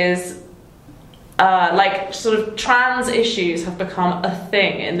like sort of trans issues have become a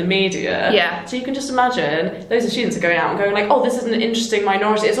thing in the media. Yeah. So you can just imagine those students are going out and going like, oh, this is an interesting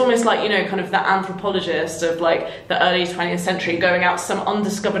minority. It's almost like, you know, kind of the anthropologist of like the early 20th century going out to some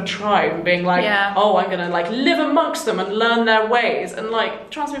undiscovered tribe and being like, oh, I'm gonna like live amongst them and learn their ways. And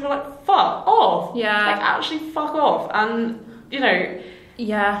like trans people are like, fuck off. Yeah. Like actually fuck off. And, you know,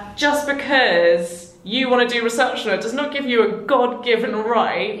 Yeah. just because you want to do research on it does not give you a God-given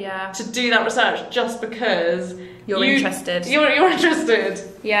right to do that research just because you're interested. You're interested.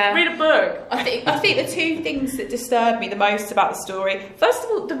 Yeah. Read a book. I think the two things that disturb me the most about the story, first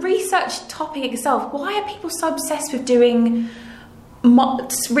of all, the research topic itself. Why are people so obsessed with doing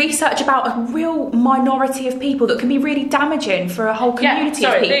research about a real minority of people that can be really damaging for a whole community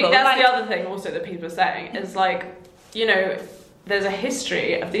of people? That's the other thing also that people are saying is like, you know, there's a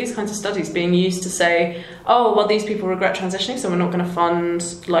history of these kinds of studies being used to say, oh, well, these people regret transitioning, so we're not going to fund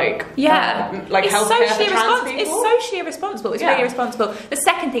like healthcare for trans people. It's socially irresponsible. It's really irresponsible. The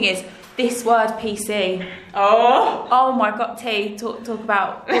second thing is this word PC. Oh my God, T, talk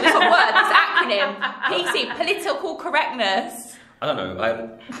about this word, this acronym, PC, political correctness. I don't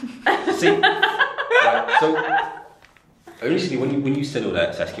know. So initially, when you said all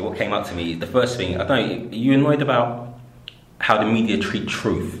that, Saskia, what came up to me, the first thing, I don't know, are you annoyed about how the media treat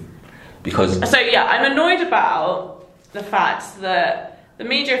truth? Because I'm annoyed about the fact that the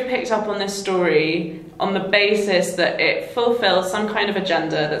media have picked up on this story on the basis that it fulfills some kind of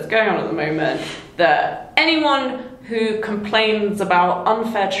agenda that's going on at the moment, that anyone who complains about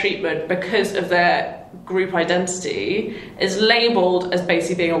unfair treatment because of their group identity is labelled as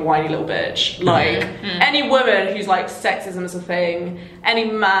basically being a whiny little bitch. Like any woman who's like sexism is a thing, any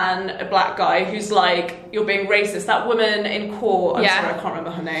man, a black guy who's like you're being racist. That woman in court, I'm sorry, I can't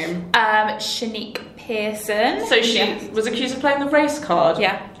remember her name. Shanique Pearson. So she was accused of playing the race card.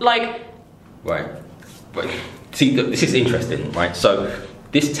 Yeah. Like. Right. But see, this is interesting, right? So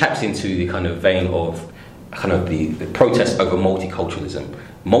this taps into the kind of vein of kind of the protest over multiculturalism.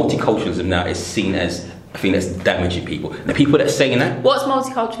 Multiculturalism now is seen as a thing that's damaging people. The people that are saying that. What's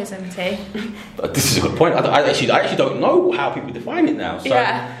multiculturalism, T? This is a good point. I actually don't know how people define it now. So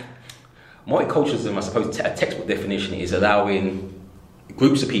multiculturalism, I suppose, a textbook definition is allowing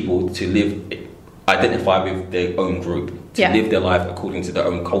groups of people to identify with their own group, to live their life according to their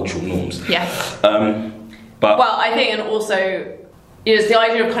own cultural norms. Yeah. I think, and also, it's the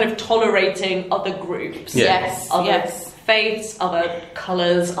idea of kind of tolerating other groups. Other faiths, other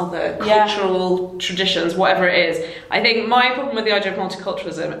colours, other cultural traditions, whatever it is. I think my problem with the idea of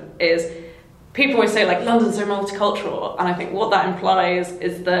multiculturalism is people always say like London's so multicultural, and I think what that implies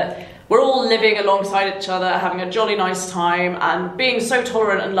is that we're all living alongside each other, having a jolly nice time and being so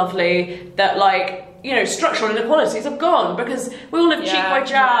tolerant and lovely that like, you know, structural inequalities have gone because we all live cheek by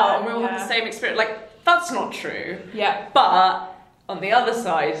jowl and we all have the same experience. Like, that's not true. Yeah. But on the other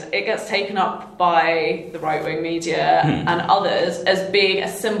side, it gets taken up by the right-wing media and others as being a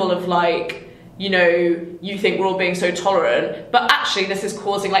symbol of like, you know, you think we're all being so tolerant, but actually this is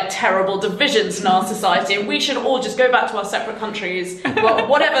causing like terrible divisions in our society and we should all just go back to our separate countries,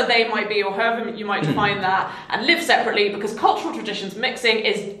 whatever they might be or however you might define that, and live separately because cultural traditions mixing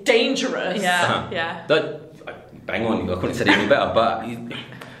is dangerous. Bang on, I couldn't say anything better, but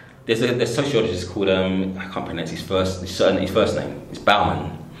there's a sociologist called, I can't pronounce his first name, it's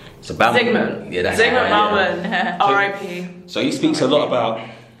Bauman. So Bauman. Zygmunt. Yeah, that's Zygmunt Bauman, So, R.I.P. So he speaks a lot about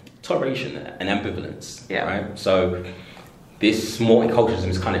toleration and ambivalence, right? So this multiculturalism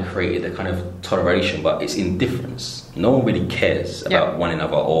has kind of created a kind of toleration, but it's indifference. No one really cares about one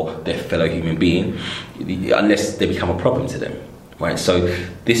another or their fellow human being unless they become a problem to them, right? So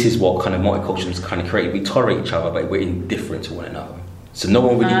this is what kind of multiculturalism has kind of created. We tolerate each other, but we're indifferent to one another. So no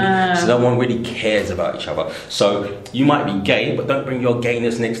one really cares about each other. So you might be gay, but don't bring your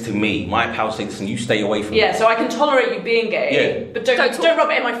gayness next to me. My pal says, listen, you stay away from me. Yeah, so I can tolerate you being gay, but don't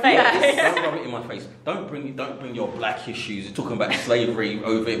rub it in my face. Don't rub it in my face. Don't bring your black issues. You're talking about slavery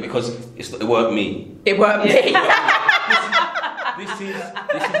over it because it weren't me. It weren't me. This is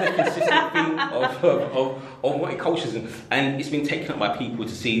the consistent theme of multiculturalism, and it's been taken up by people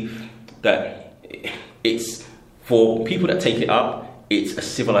to see that it's for people that take it up. It's a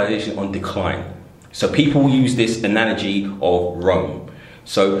civilization on decline. So people use this analogy of Rome.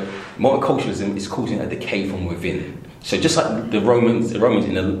 So multiculturalism is causing a decay from within. So just like the Romans in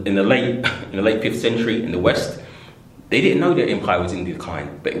the late 5th century in the West, they didn't know their empire was in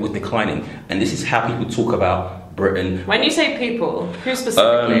decline, but it was declining. And this is how people talk about Britain. When you say people, who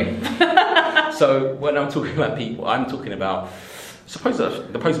specifically? So when I'm talking about people, I'm talking about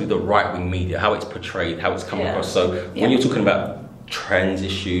supposedly the right-wing media, how it's portrayed, how it's come across. So when you're talking about trans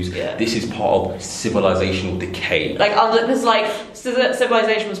issues. Yeah. This is part of civilizational decay. Like, because like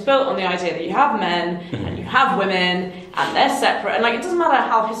civilization was built on the idea that you have men and you have women and they're separate, and like it doesn't matter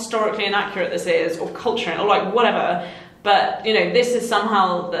how historically inaccurate this is or cultural or like whatever, but you know, this is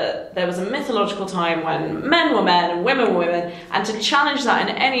somehow that there was a mythological time when men were men and women were women, and to challenge that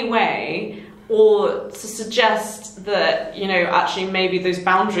in any way or to suggest that, you know, actually maybe those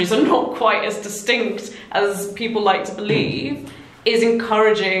boundaries are not quite as distinct as people like to believe is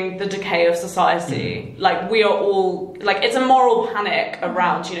encouraging the decay of society. Like, we are all, like, it's a moral panic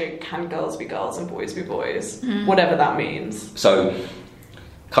around, you know, can girls be girls and boys be boys, whatever that means. So,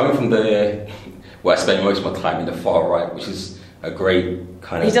 coming from I spend most of my time in the far right, which is a great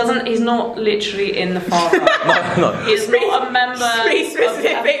kind of... He's not literally in the far right. No. He's not a member of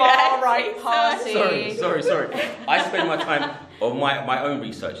a far right party. Sorry. I spend my time, or my own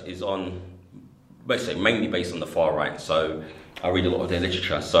research is on, basically mainly based on the far right, so I read a lot of their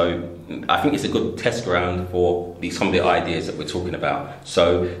literature. So I think it's a good test ground for some of the ideas that we're talking about.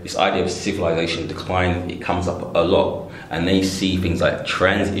 So this idea of civilization decline, it comes up a lot, and they see things like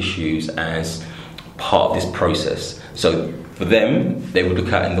trans issues as part of this process. So for them, they would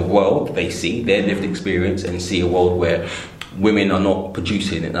look at in the world, they see their lived experience and see a world where women are not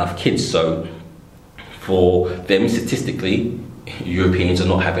producing enough kids. So for them, statistically, Europeans are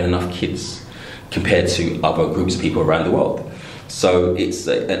not having enough kids compared to other groups of people around the world. So it's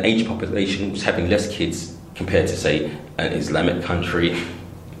an aged population which is having less kids compared to, say, an Islamic country,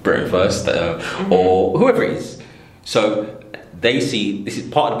 Britain first, or whoever it is. So they see, this is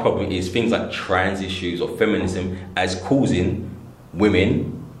part of the problem, is things like trans issues or feminism as causing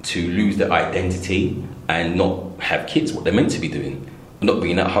women to lose their identity and not have kids, what they're meant to be doing. Not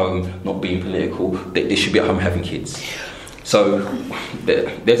being at home, not being political, they should be at home having kids. So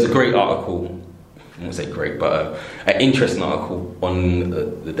there's a great article, I won't say great, but an interesting article on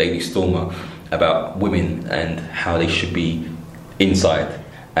the Daily Stormer about women and how they should be inside.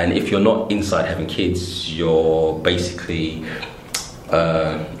 And if you're not inside having kids, you're basically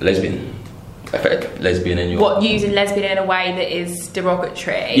lesbian. Lesbian and you're... What, using lesbian in a way that is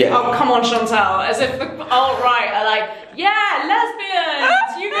derogatory? Yeah. Oh, come on, Chantal. As if the alt-right are like, yeah,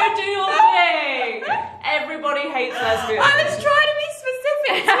 lesbians, you go do your thing. Everybody hates lesbians. I was trying to be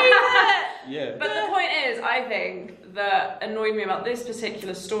specific to that. Yeah. But the point is, I think, that annoyed me about this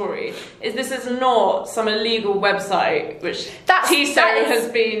particular story is this is not some illegal website which TISO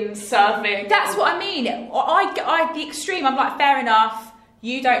has been surfing. That's what I mean. I the extreme, I'm like, fair enough,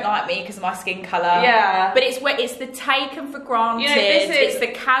 you don't like me because of my skin colour. Yeah. But it's the taken for granted, you know, it's the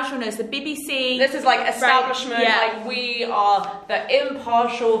casualness, the BBC. This is like establishment, right, yeah. Like we are the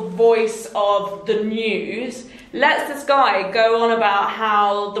impartial voice of the news. Lets this guy go on about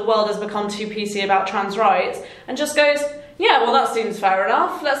how the world has become too PC about trans rights and just goes, yeah, well, that seems fair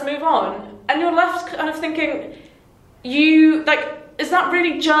enough, let's move on. And you're left kind of thinking, is that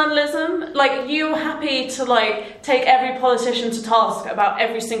really journalism? Like, you're happy to, like, take every politician to task about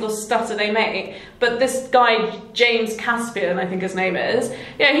every single stutter they make, but this guy, James Caspian, I think his name is,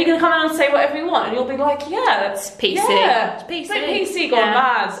 yeah, he can come out and say whatever you want, and you'll be like, yeah, that's PC. Yeah, it's PC. It's like PC gone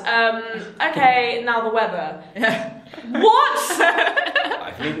mad. Okay, now the weather. What?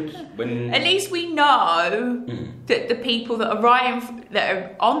 I think when... At least we know that the people that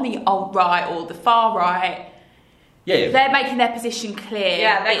are on the alt-right or the far right, yeah. they're making their position clear.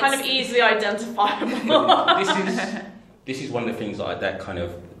 Yeah, they're kind of easily identifiable. This is one of the things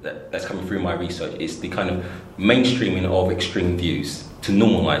that's coming through my research, is the kind of mainstreaming of extreme views to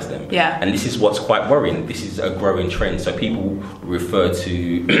normalise them. Yeah. And this is what's quite worrying. This is a growing trend. So people refer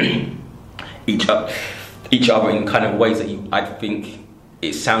to each other in kind of ways that I think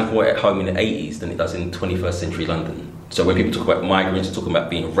it sounds more at home in the 80s than it does in 21st century London. So when people talk about migrants, they're talking about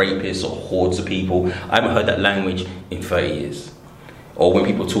being rapists or hordes of people. I haven't heard that language in 30 years. Or when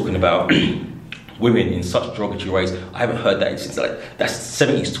people are talking about women in such derogatory ways, I haven't heard that since, like, that's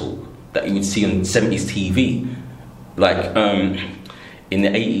 70s talk that you would see on 70s TV. Like, in the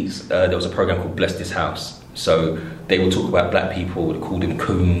 80s, there was a program called Bless This House. So they would talk about black people, would call them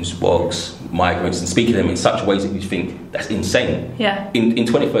coons, wogs, migrants, and speak of them in such ways that you think that's insane. Yeah. In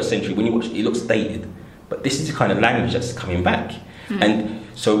 21st century, when you watch it, it looks dated. But this is the kind of language that's coming back. And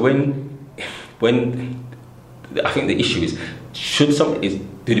so when I think the issue is, do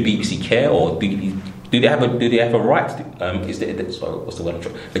the BBC care, or do they have a right to, what's the word?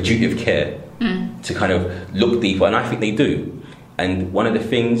 A duty of care to kind of look deeper, and I think they do. And one of the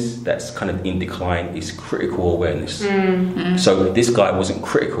things that's kind of in decline is critical awareness. So this guy wasn't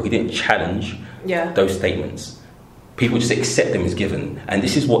critical; he didn't challenge those statements. people just accept them as given. And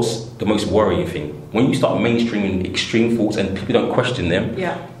this is what's the most worrying thing. When you start mainstreaming extreme thoughts and people don't question them,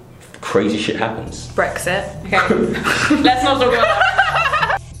 crazy shit happens. Brexit. Okay. Let's not talk about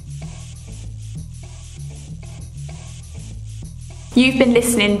that. You've been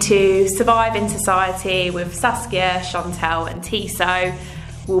listening to Survive in Society with Saskia, Chantel and Tiso.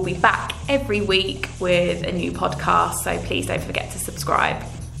 We'll be back every week with a new podcast, so please don't forget to subscribe.